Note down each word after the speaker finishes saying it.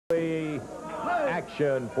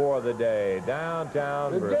Action for the day,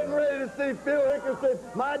 downtown. We're getting ready to see Phil Hickerson,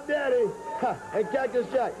 my daddy, and Cactus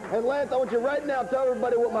Jack. And Lance, I want you right now to tell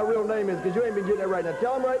everybody what my real name is, because you ain't been getting it right now.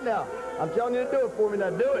 Tell them right now. I'm telling you to do it for me. Now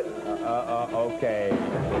do it. Okay,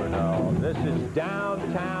 Bruno. This is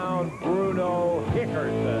downtown Bruno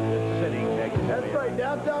Hickerson that's sitting next to me. That's right,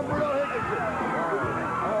 downtown Bruno Hickerson.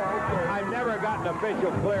 I've never gotten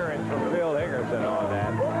official clearance from Phil Hickerson on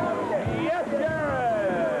that. Yes, Jarrett!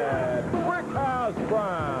 Brickhouse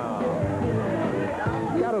Brown.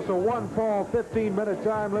 Got us a one-fall, 15-minute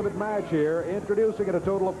time limit match here. Introducing at a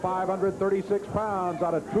total of 536 pounds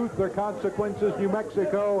out of Truth or Consequences, New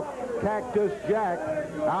Mexico, Cactus Jack.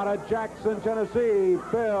 Out of Jackson, Tennessee,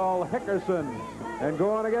 Phil Hickerson. And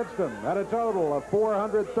going against him at a total of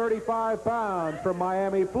 435 pounds from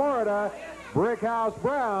Miami, Florida, Brickhouse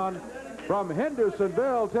Brown. From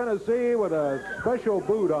Hendersonville, Tennessee, with a special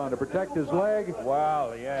boot on to protect his leg.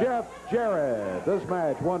 Wow, yeah. Jeff Jarrett. This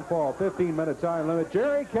match, one fall, 15-minute time limit.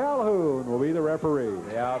 Jerry Calhoun will be the referee.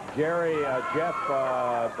 Yeah, Jeff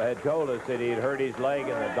had told us that he'd hurt his leg,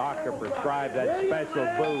 and the doctor prescribed that special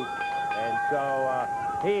boot. And so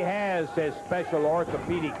he has his special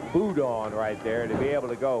orthopedic boot on right there to be able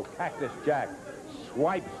to go. Cactus Jack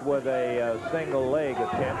swipes with a single leg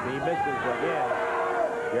attempt. He misses again.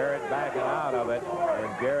 Jarrett backing out of it,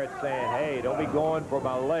 and Jarrett saying, hey, don't be going for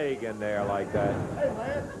my leg in there like that. Hey,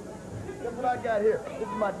 Lance, guess what I got here? This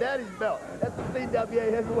is my daddy's belt. That's the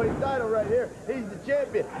CWA heavyweight title right here. He's the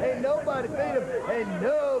champion. Ain't nobody beat him. Ain't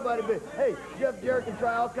nobody beat him. Hey, Jeff Jarrett can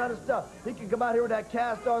try all kind of stuff. He can come out here with that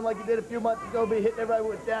cast on like he did a few months ago, be hitting everybody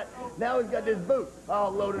with that. Now he's got this boot all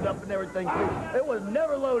loaded up and everything, too. It was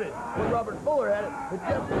never loaded when Robert Fuller had it. But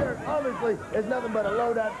Jeff Jarrett, obviously, is nothing but a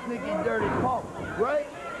low-down, sneaky, dirty punk. Right?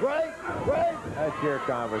 Right? Right? That's your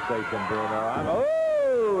conversation, Bruno.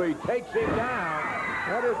 Oh, he takes him down.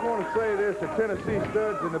 I just want to say this, the Tennessee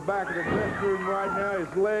Stud's in the back of the dressing room right now.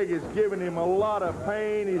 His leg is giving him a lot of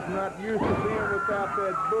pain. He's not used to being without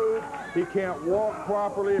that boot. He can't walk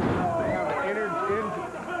properly. He's have an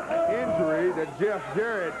injury that Jeff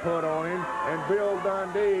Jarrett put on him, and Bill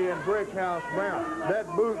Dundee and Brickhouse Brown. That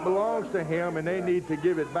boot belongs to him, and they need to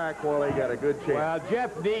give it back while they got a good chance. Well,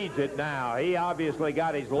 Jeff needs it now. He obviously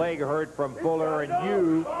got his leg hurt from Fuller and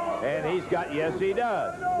you, and he's got, yes, he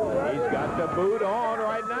does. He's got the boot on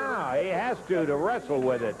right now. He has to wrestle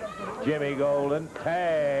with it. Jimmy Golden,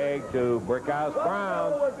 tag to Brickhouse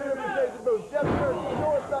Brown. Jeff Jarrett, you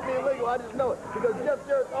know it's not being illegal. I just know it, because Jeff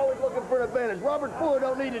Jarrett's always looking for an advantage. Robert Fuller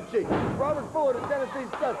don't need to cheat. Robert Fuller, the Tennessee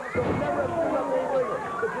Stud, so we never have seen nothing illegal.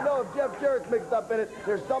 But you know, if Jeff Jarrett's mixed up in it,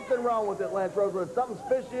 there's something wrong with it, Lance Rosewood. Something's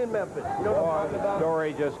fishy in Memphis. You know what I'm talking about? The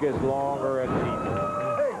story just gets longer and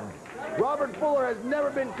deeper. Hey, Robert Fuller has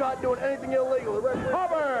never been caught doing anything illegal. The referee,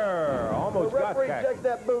 Almost got the referee checks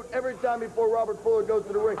that boot every time before Robert Fuller goes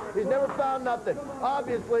to the ring. He's never found nothing.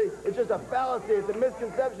 Obviously, it's just a fallacy. It's a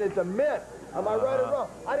misconception. It's a myth. Am I right or wrong?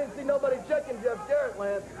 I didn't see nobody checking Jeff Jarrett,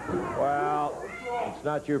 Lance. Well, it's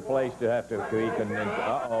not your place to have to creep. And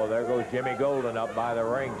uh-oh, there goes Jimmy Golden up by the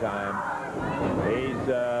ring time. He's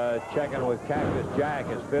checking with Cactus Jack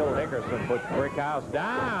as Phil Hickerson puts Brickhouse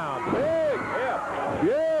down. Big hip.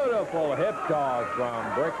 Beautiful hip toss from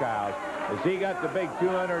Brickhouse as he got the big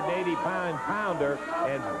 280-pound pounder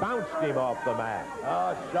and bounced him off the mat.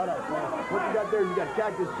 Oh, shut up, man. What you got there, you got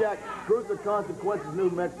Cactus Jack, Truth or Consequences, New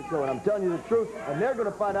Mexico. And I'm telling you the truth, and they're going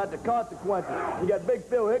to find out the consequences. You got big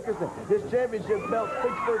Phil Hickerson. His championship belt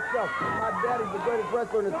speaks for itself. My daddy's the greatest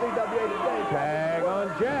wrestler in the CWA today. Tag on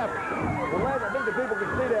Jeff. Well, Lance, I think the people can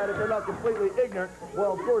see that if they're not completely ignorant.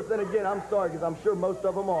 Well, of course, then again, I'm sorry, because I'm sure most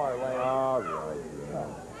of them are, Lance. All right.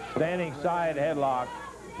 Standing side headlock.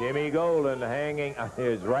 Jimmy Golden hanging,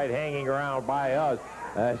 his right hanging around by us.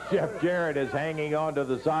 Jeff Jarrett is hanging onto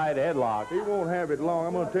the side headlock. He won't have it long.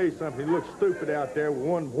 I'm going to tell you something. He looks stupid out there with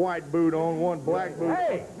one white boot on, one black boot.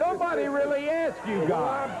 Hey, nobody really asked you Well,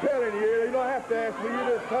 guys. I'm telling you, you don't have to ask me. You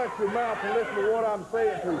just touch your mouth and listen to what I'm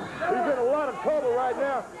saying to you. He's in a lot of trouble right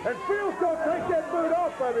now, and Phil's going to take that boot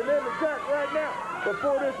off of him, and Jack, right now.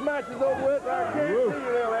 Before this match is over with, I guarantee you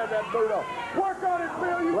they'll have that boot off. Work on it,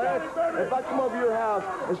 Phil. You got it, baby. If I come over your house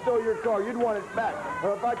and stole your car, you'd want it back.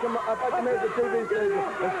 Or if I come here to the TV station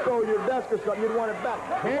and stole your desk or something, you'd want it back.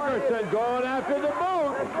 Hickerson going after the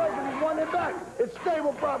boot. That's right, but he's wanting it back. It's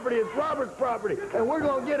stable property. It's Robert's property. And we're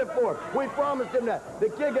going to get it for him. We promised him that. The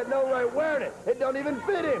kid got no right wearing it. It don't even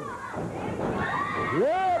fit him.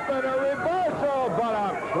 Yep, and a reversal, but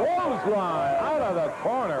a clothesline out of the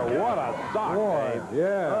corner. What a sock, Dave.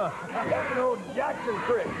 Yeah. That's an old Jackson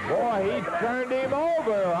trick. Boy, he turned him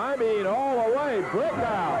over. I mean, all the way.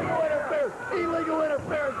 Brickhouse. Went up there, was illegal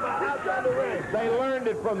interference outside the ring. They learned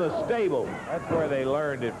it from the stable. That's where they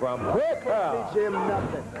learned it from. Brickhouse. Teach him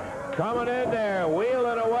nothing. Coming in there,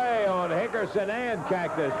 wheeling away on Hickerson and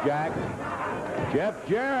Cactus Jack. Jeff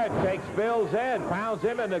Jarrett takes Bill's head, pounds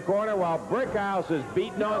him in the corner while Brickhouse is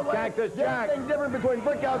beating on Cactus Jack. The thing's different between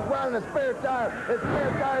Brickhouse Brown and a spare tire. The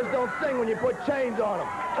spare tires don't sing when you put chains on them.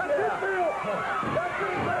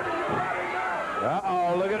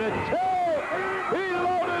 Uh-oh, look at it. Two! He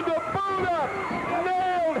loaded the boot up!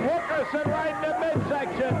 Nailed Hickerson right in the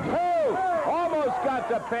midsection. Two! Almost got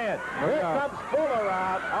the pin. Here comes Fuller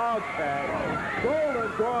out. Okay.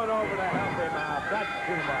 Golden's going over to help him out. That's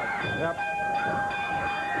too much. Yep.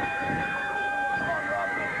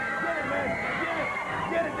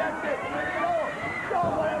 Get it, that's it. Go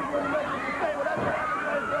whatever you make it stay.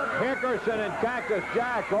 Hickerson and Cactus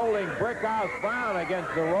Jack holding Brickhouse Brown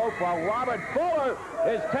against the rope while Robert Fuller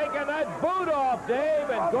is taking that boot off, Dave,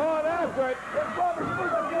 and going after it. If Robert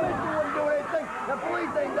Fuller wouldn't do anything, the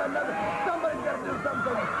police ain't done nothing. Somebody's got to do something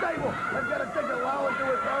for the stable. They've got to take the law into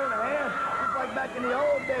its own hands, just like back in the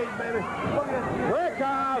old days, baby. Look at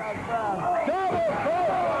Brickhouse, double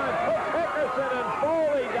clothesline, puts Hickerson and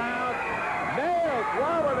Foley down, nails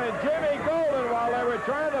Robert and Jimmy Golden while they were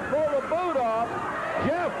trying to pull the boot off.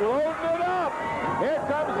 Jeff loading it up. Here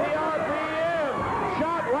comes the RPM.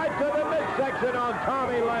 Shot right to the midsection on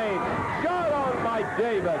Tommy Lane. Shot on Mike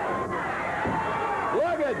Davis.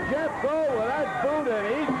 Look at Jeff go with that boot, and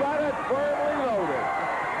he's got it firmly loaded.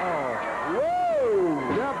 Oh.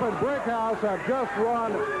 Whoa! Jeff and Brickhouse have just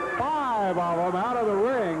run 5 of them out of the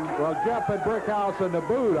ring. Well, Jeff and Brickhouse in the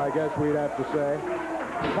boot, I guess we'd have to say.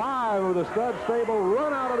 5 of the stud stable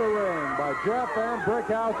run out of the ring by Jeff and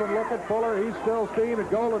Brickhouse, and look at Fuller. He's still steaming.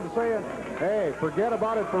 Golden saying, hey, forget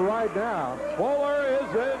about it for right now. Fuller is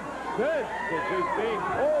incensed as he's being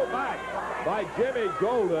pulled back by Jimmy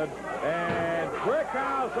Golden, and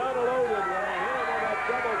Brickhouse unloaded when he hit him on that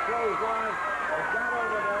double clothesline and got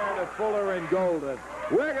over there to Fuller and Golden.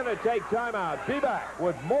 We're going to take time out. Be back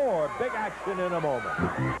with more big action in a moment.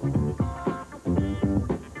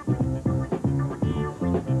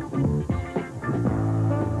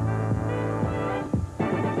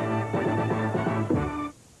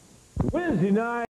 Wednesday night.